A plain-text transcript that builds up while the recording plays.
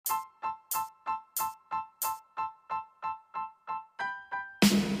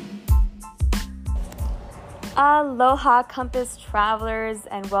Aloha, Compass Travelers,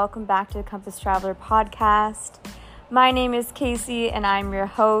 and welcome back to the Compass Traveler podcast. My name is Casey, and I'm your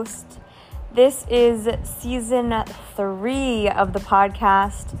host. This is season 3 of the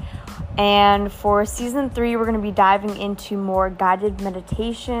podcast, and for season 3, we're going to be diving into more guided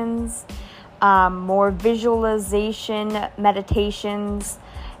meditations, more visualization meditations,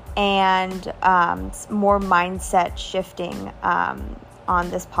 and more mindset shifting on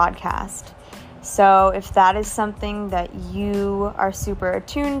this podcast. So if that is something that you are super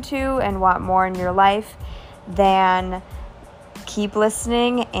attuned to and want more in your life, then keep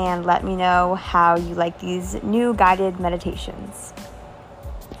listening and let me know how you like these new guided meditations.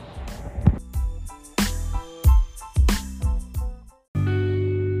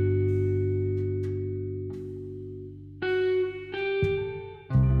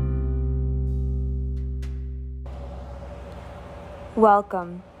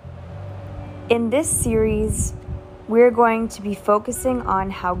 Welcome. In this series, we're going to be focusing on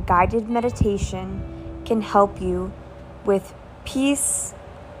how guided meditation can help you with peace,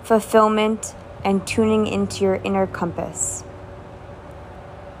 fulfillment, and tuning into your inner compass.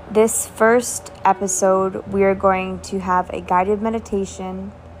 This first episode, we are going to have a guided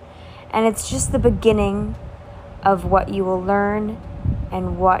meditation, and it's just the beginning of what you will learn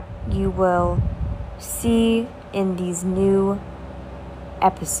and what you will see in these new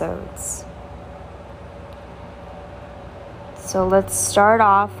episodes. So let's start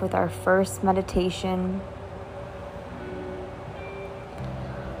off with our first meditation.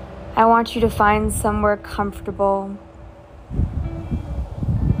 I want you to find somewhere comfortable.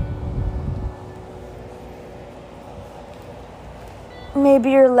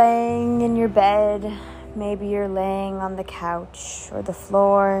 Maybe you're laying in your bed, maybe you're laying on the couch or the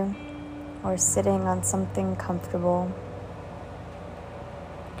floor or sitting on something comfortable.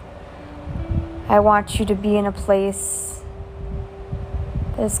 I want you to be in a place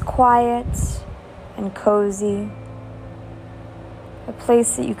that is quiet and cozy, a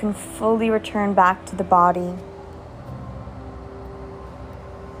place that you can fully return back to the body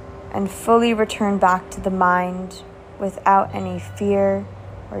and fully return back to the mind without any fear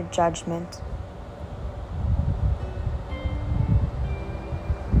or judgment.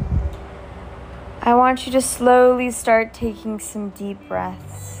 I want you to slowly start taking some deep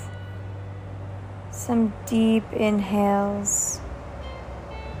breaths, some deep inhales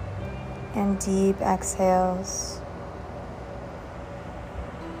and deep exhales.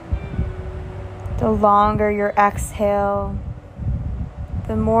 The longer your exhale,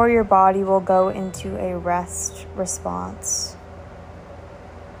 the more your body will go into a rest response.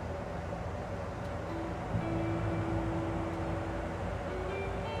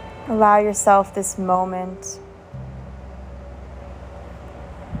 Allow yourself this moment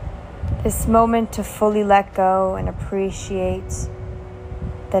to fully let go and appreciate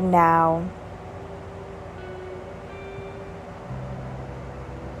the now.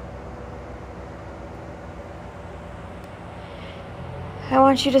 I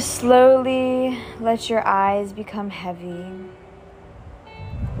want you to slowly let your eyes become heavy.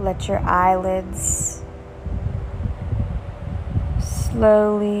 Let your eyelids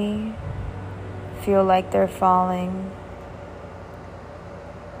slowly feel like they're falling.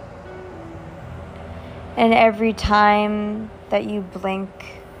 And every time that you blink,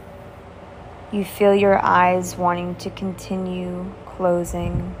 you feel your eyes wanting to continue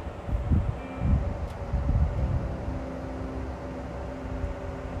closing.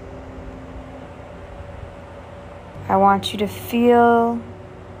 I want you to feel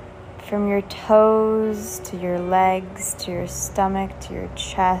from your toes to your legs, to your stomach, to your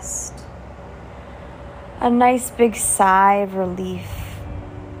chest, a nice big sigh of relief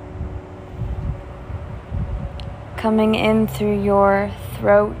coming in through your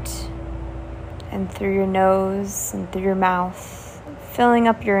throat and through your nose and through your mouth, filling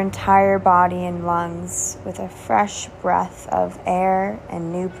up your entire body and lungs with a fresh breath of air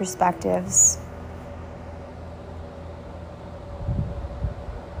and new perspectives.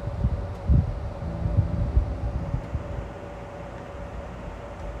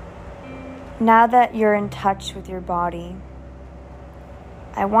 Now that you're in touch with your body,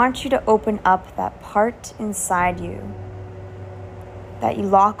 I want you to open up that part inside you that you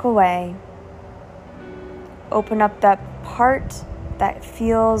lock away. Open up that part that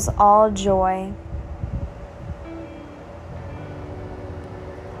feels all joy,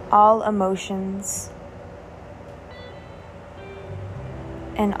 all emotions,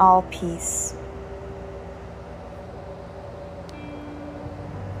 and all peace.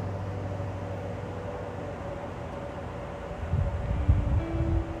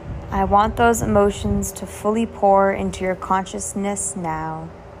 I want those emotions to fully pour into your consciousness now.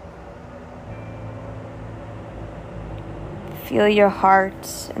 Feel your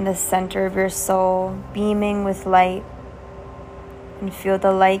heart in the center of your soul beaming with light, and feel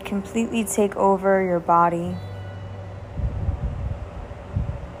the light completely take over your body.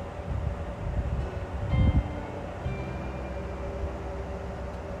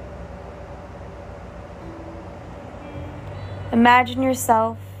 Imagine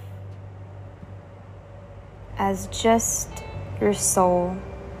yourself as just your soul,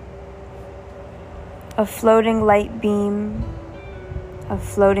 a floating light beam, a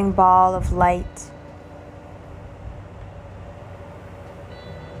floating ball of light.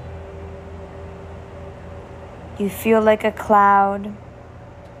 You feel like a cloud,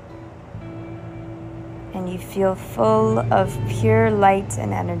 and you feel full of pure light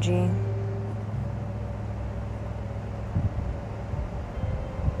and energy.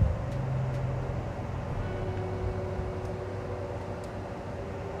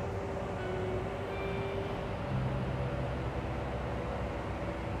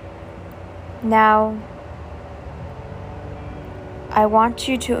 Now, I want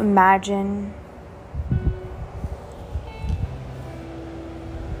you to imagine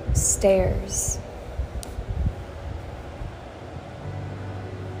stairs.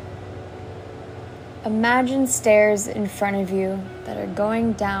 Imagine stairs in front of you that are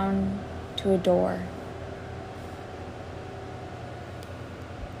going down to a door.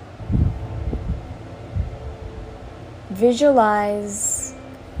 Visualize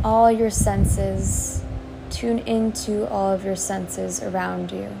all your senses, tune into all of your senses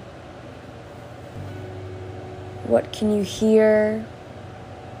around you. What can you hear?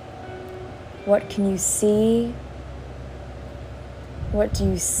 What can you see? What do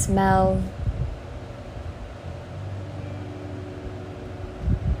you smell?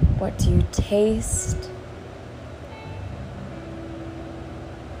 What do you taste?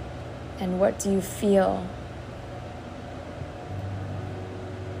 And what do you feel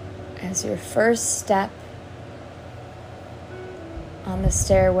as your first step on the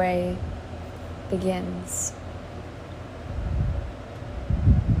stairway begins?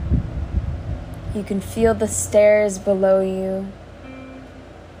 You can feel the stairs below you.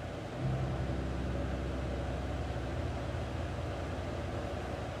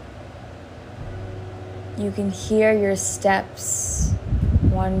 You can hear your steps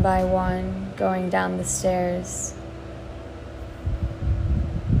one by one going down the stairs.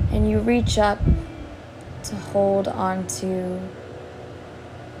 And you reach up to hold onto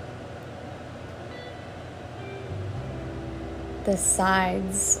the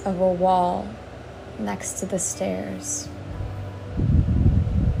sides of a wall next to the stairs.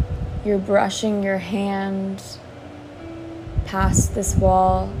 You're brushing your hand past this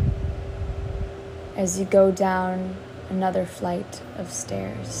wall as you go down another flight of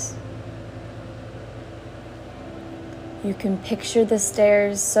stairs. You can picture the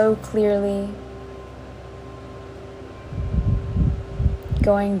stairs so clearly,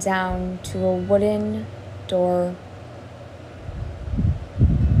 going down to a wooden door.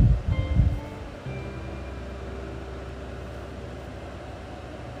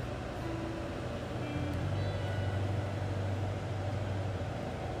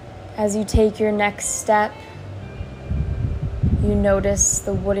 As you take your next step, you notice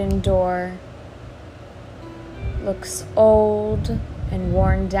the wooden door looks old and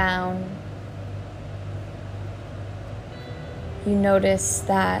worn down. You notice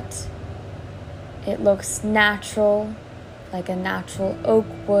that it looks natural, like a natural oak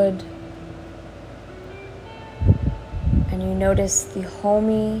wood. And you notice the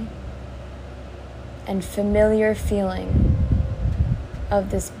homey and familiar feeling of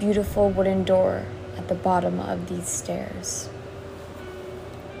this beautiful wooden door at the bottom of these stairs.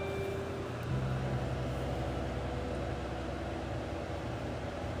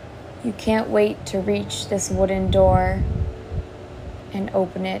 You can't wait to reach this wooden door and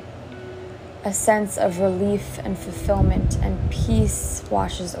open it. A sense of relief and fulfillment and peace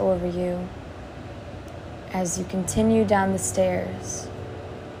washes over you as you continue down the stairs.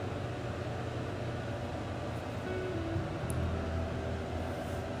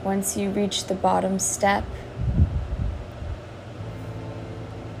 Once you reach the bottom step,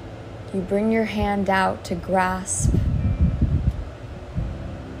 you bring your hand out to grasp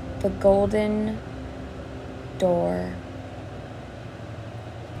the golden door.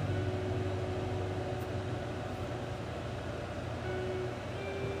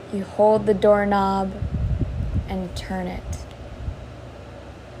 You hold the doorknob and turn it.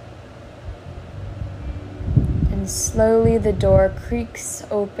 And And slowly the door creaks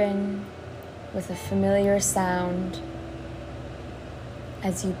open with a familiar sound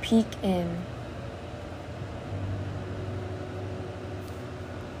as you peek in.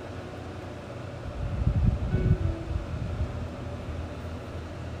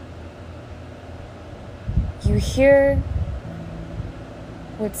 You hear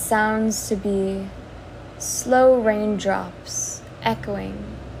what sounds to be slow raindrops echoing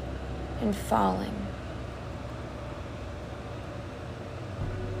and falling.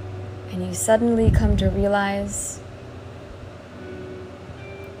 And you suddenly come to realize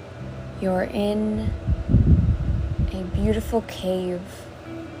you're in a beautiful cave.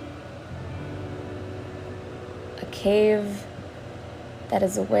 A cave that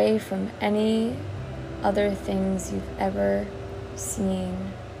is away from any other things you've ever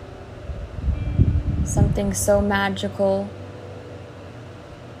seen. Something so magical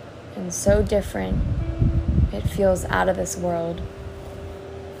and so different, it feels out of this world.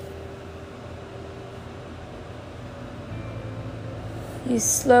 You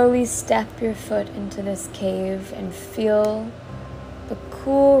slowly step your foot into this cave and feel the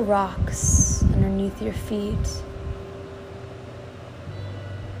cool rocks underneath your feet.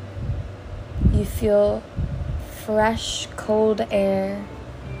 You feel fresh, cold air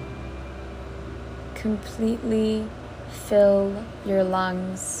completely fill your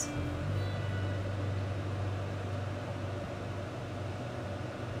lungs.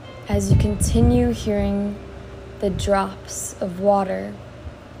 As you continue hearing the drops of water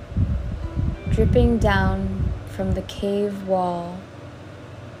dripping down from the cave wall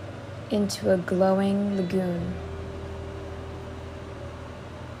into a glowing lagoon.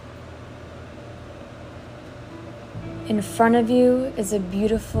 In front of you is a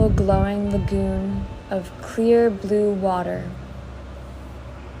beautiful glowing lagoon of clear blue water.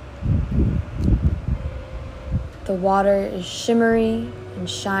 The water is shimmery and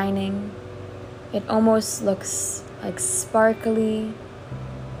shining. It almost looks like sparkly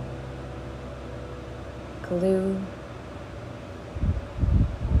glue.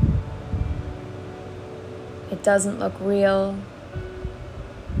 It doesn't look real,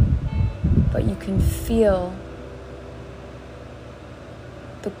 but you can feel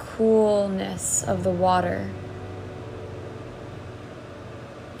the coolness of the water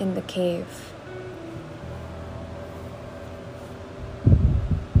in the cave.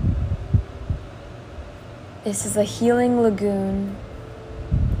 This is a healing lagoon.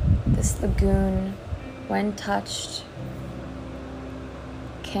 This lagoon, when touched,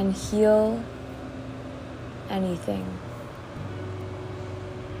 can heal anything.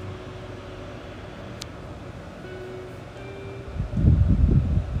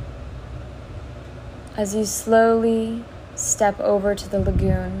 As you slowly step over to the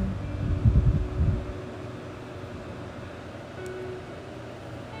lagoon,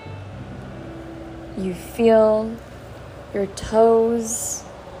 you feel your toes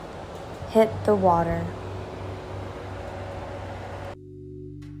hit the water.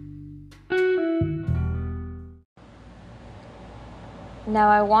 Now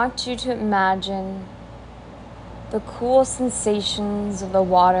I want you to imagine the cool sensations of the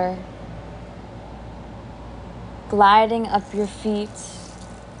water gliding up your feet,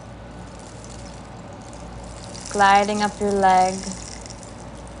 gliding up your leg,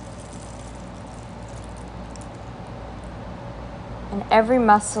 and every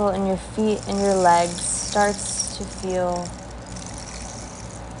muscle in your feet and your legs starts to feel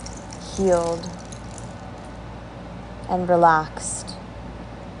healed and relaxed.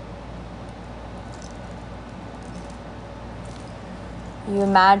 You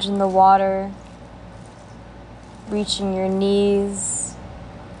imagine the water reaching your knees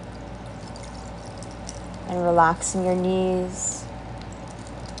and relaxing your knees.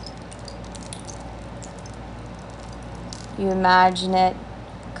 You imagine it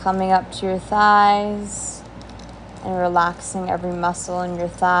coming up to your thighs and relaxing every muscle in your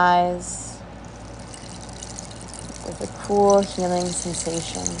thighs with a cool healing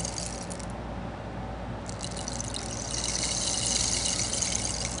sensation.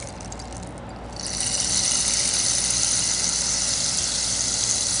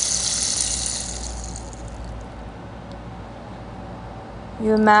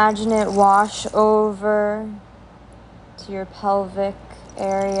 You imagine it wash over to your pelvic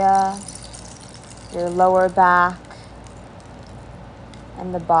area, your lower back,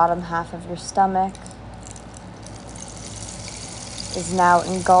 and the bottom half of your stomach is now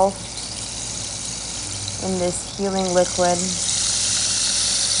engulfed in this healing liquid.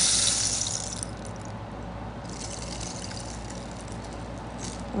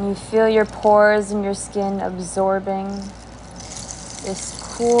 And you feel your pores in your skin absorbing this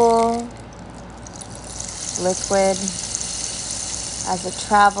cool liquid as it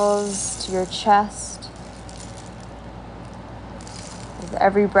travels to your chest. With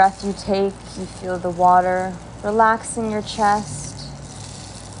every breath you take, you feel the water relaxing your chest.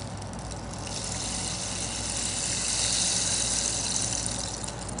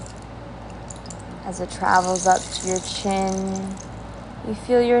 As it travels up to your chin, you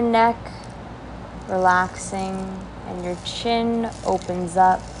feel your neck relaxing and your chin opens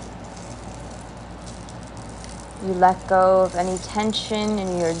up. You let go of any tension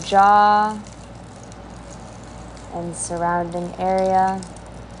in your jaw and surrounding area.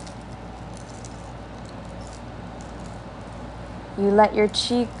 You let your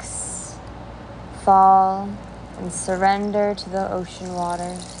cheeks fall and surrender to the ocean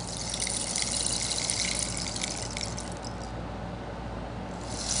water.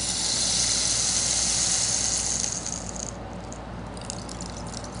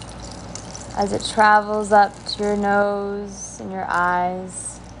 As it travels up to your nose and your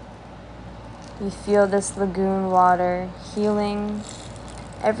eyes, you feel this lagoon water healing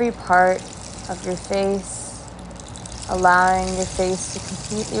every part of your face, allowing your face to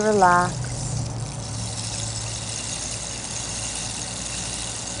completely relax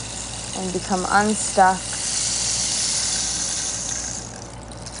and become unstuck.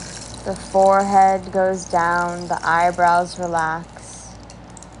 The forehead goes down, the eyebrows relax,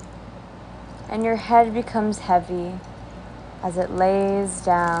 and your head becomes heavy as it lays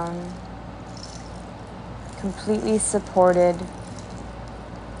down, completely supported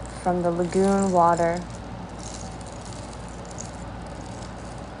from the lagoon water.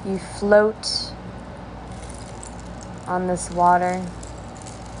 You float on this water,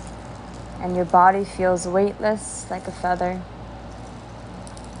 and your body feels weightless like a feather,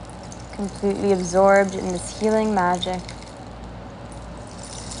 completely absorbed in this healing magic.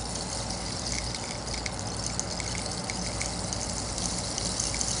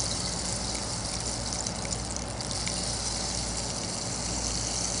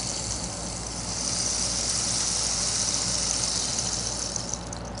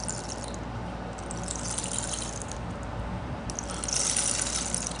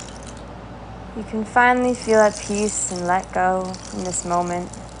 You can finally feel at peace and let go in this moment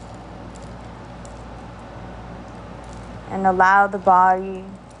and allow the body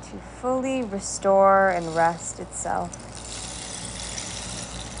to fully restore and rest itself.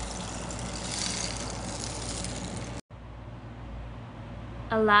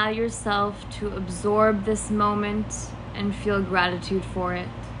 Allow yourself to absorb this moment and feel gratitude for it.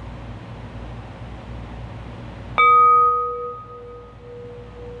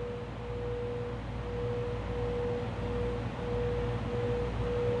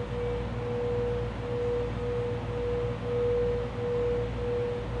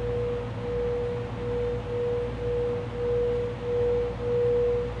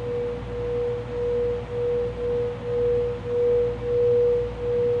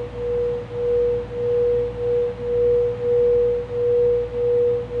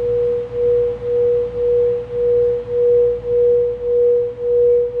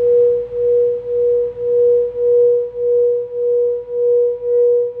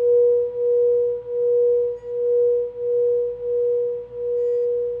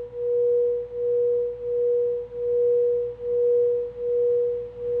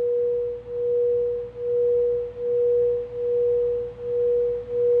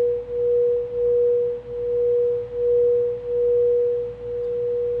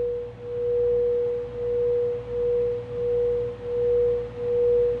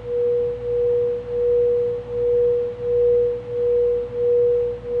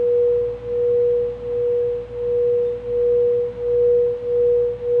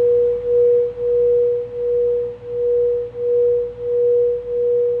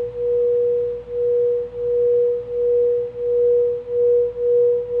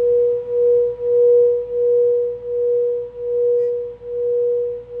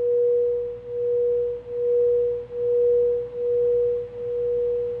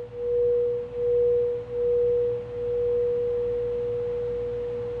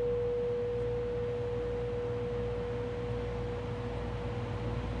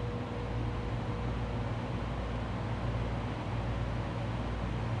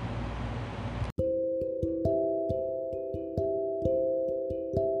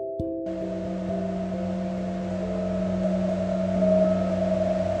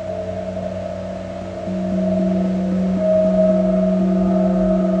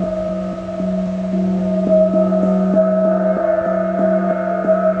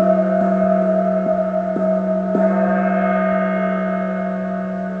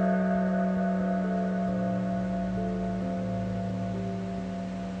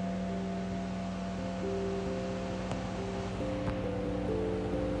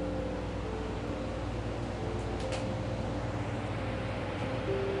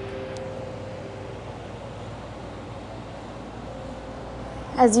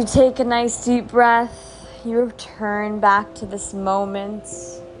 As you take a nice deep breath, you return back to this moment.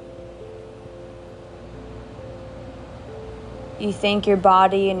 You thank your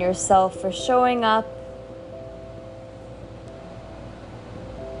body and yourself for showing up.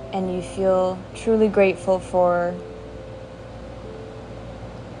 And you feel truly grateful for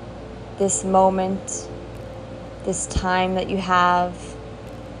this moment, this time that you have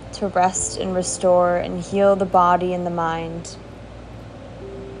to rest and restore and heal the body and the mind.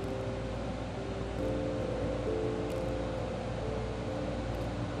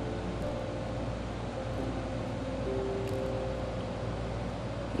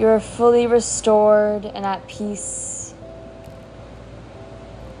 You are fully restored and at peace.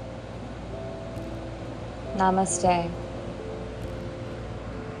 Namaste.